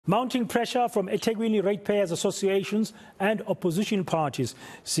Mounting pressure from eThekwini ratepayers associations and opposition parties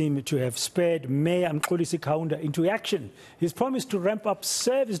seem to have spurred Mayor Mxolisi Kaunda into action. He's promised to ramp up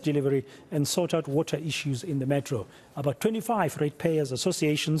service delivery and sort out water issues in the metro. About 25 ratepayers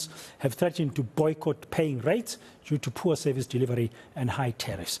associations have threatened to boycott paying rates due to poor service delivery and high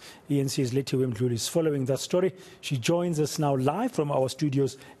tariffs. eNCA's Lethiwe Mdluli is following that story. She joins us now live from our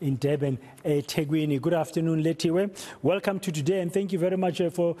studios in Durban, eThekwini. Good afternoon, Lethiwe. Welcome to today, and thank you very much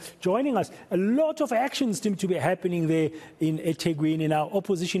for joining us. A lot of actions seem to be happening there in eThekwini now.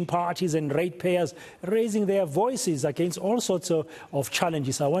 Opposition parties and ratepayers raising their voices against all sorts of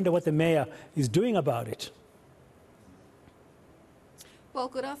challenges. I wonder what the mayor is doing about it. Well,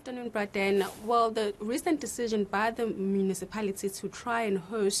 good afternoon, Braden. Well, the recent decision by the municipality to try and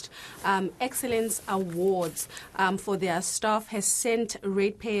host excellence awards for their staff has sent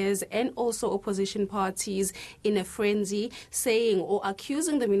ratepayers and also opposition parties in a frenzy, saying or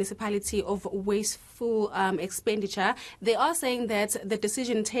accusing the municipality of wasteful expenditure. They are saying that the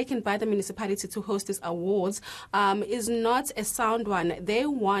decision taken by the municipality to host these awards is not a sound one. They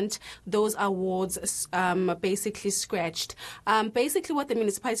want those awards basically scratched. Basically, what the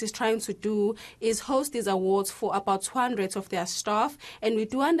municipality is trying to do is host these awards for about 200 of their staff, and we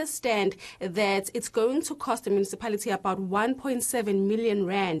do understand that it's going to cost the municipality about 1.7 million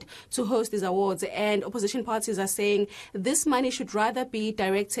rand to host these awards, and opposition parties are saying this money should rather be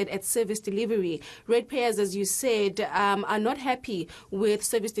directed at service delivery. Ratepayers, as you said, are not happy with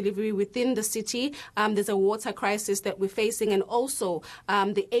service delivery within the city. There's a water crisis that we're facing, and also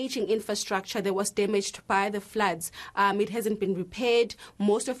the aging infrastructure that was damaged by the floods. It hasn't been repaired.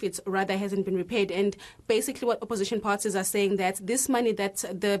 Most of it rather hasn't been repaired. And basically what opposition parties are saying that this money that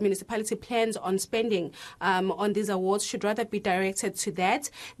the municipality plans on spending on these awards should rather be directed to that.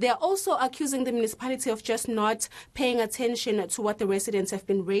 They are also accusing the municipality of just not paying attention to what the residents have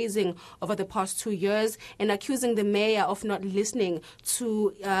been raising over the past 2 years, and accusing the mayor of not listening to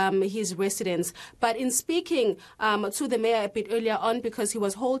his residents. But in speaking to the mayor a bit earlier on, because he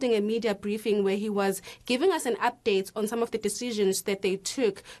was holding a media briefing where he was giving us an update on some of the decisions that they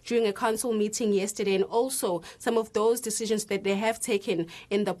took during a council meeting yesterday, and also some of those decisions that they have taken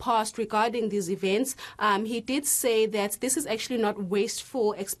in the past regarding these events, he did say that this is actually not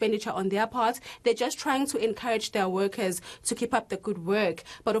wasteful expenditure on their part. They're just trying to encourage their workers to keep up the good work.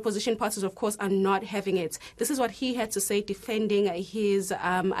 But opposition parties, of course, are not having it. This is what he had to say, defending his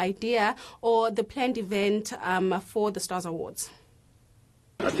idea or the planned event for the Stars Awards.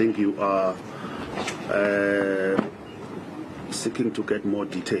 I think you are seeking to get more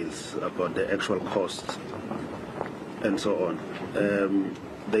details about the actual costs and so on.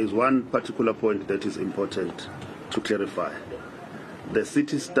 There is one particular point that is important to clarify. The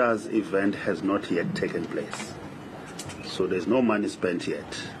City Stars event has not yet taken place, so there's no money spent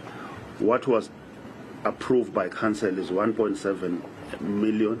yet. What was approved by council is 1.7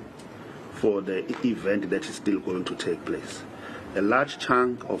 million for the event that is still going to take place. A large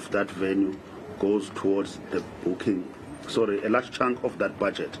chunk of that venue goes towards the booking. A large chunk of that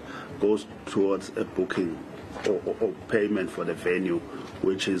budget goes towards a booking or payment for the venue,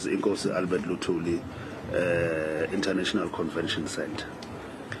 which is eNCA Albert Luthuli International Convention Center.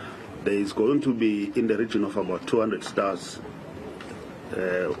 There is going to be in the region of about 200 stars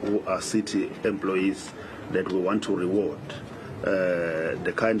who are city employees that we want to reward.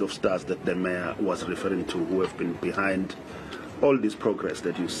 The kind of stars that the mayor was referring to, who have been behind all this progress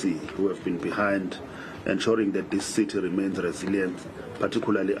that you see, who have been behind ensuring that this city remains resilient,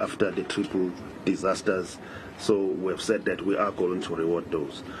 particularly after the triple disasters. So we have said that we are going to reward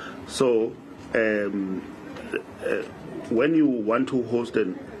those. So when you want to host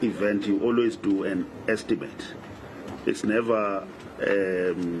an event, you always do an estimate. It's never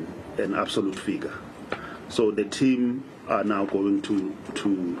an absolute figure. So the team are now going to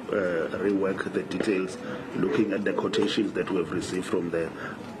rework the details, looking at the quotations that we have received from the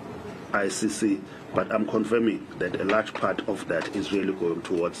ICC, but I'm confirming that a large part of that is really going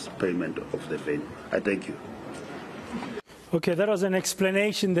towards payment of the venue. I thank you. Okay, that was an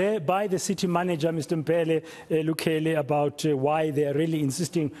explanation there by the city manager, Mr. Mpele Lukele, about why they are really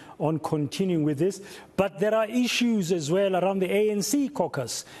insisting on continuing with this. But there are issues as well around the ANC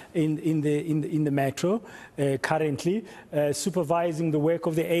caucus in the metro currently, supervising the work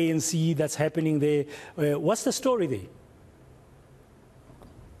of the ANC that's happening there. What's the story there?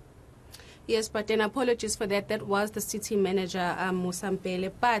 Yes, but then apologies for that. That was the city manager,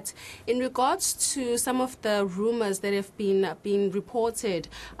 Musampele. But in regards to some of the rumors that have been reported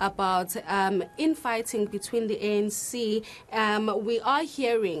about infighting between the ANC, we are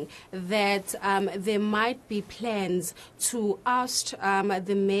hearing that there might be plans to oust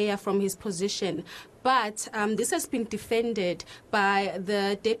the mayor from his position. But this has been defended by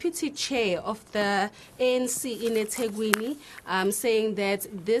the deputy chair of the ANC in eThekwini, saying that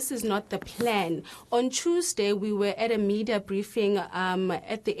this is not the plan. On Tuesday, we were at a media briefing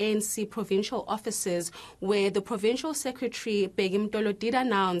at the ANC provincial offices, where the provincial secretary, Mxolisi, did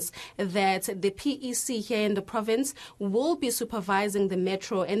announce that the PEC here in the province will be supervising the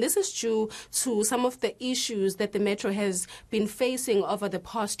metro. And this is due to some of the issues that the metro has been facing over the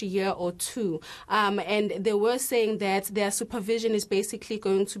past year or two. And they were saying that their supervision is basically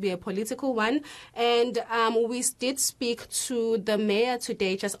going to be a political one. And we did speak to the mayor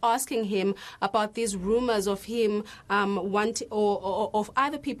today, just asking him about these rumors of him of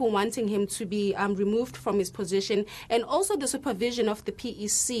other people wanting him to be removed from his position, and also the supervision of the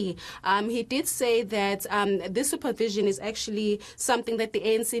PEC. He did say that this supervision is actually something that the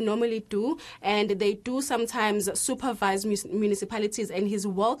ANC normally do, and they do sometimes supervise municipalities, and he's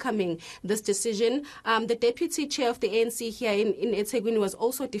welcoming this decision. The deputy chair of the ANC here in eThekwini was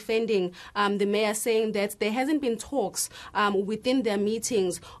also defending the mayor, saying that there hasn't been talks within their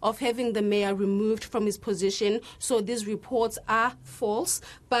meetings of having the mayor removed from his position. So these reports are false.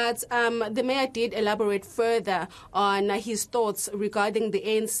 But the mayor did elaborate further on his thoughts regarding the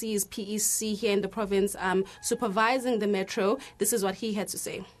ANC's PEC here in the province supervising the metro. This is what he had to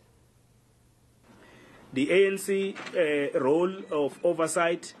say. The ANC role of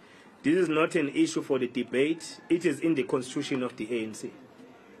oversight, this is not an issue for the debate. It is in the constitution of the ANC.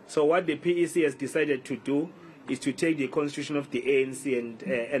 So what the PEC has decided to do is to take the constitution of the ANC and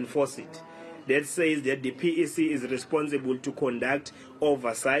enforce it. That says that the PEC is responsible to conduct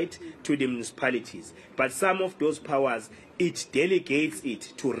oversight to the municipalities. But some of those powers, it delegates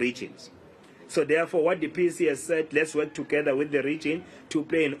it to regions. So therefore, what the PEC has said, let's work together with the region to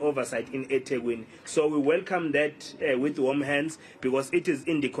play an oversight in eThekwini. So we welcome that with warm hands, because it is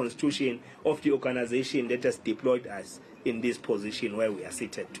in the constitution of the organization that has deployed us in this position where we are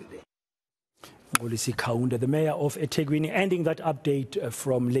seated today. Mxolisi Kaunda, the mayor of eThekwini, ending that update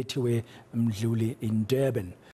from Lethiwe Mdluli in Durban.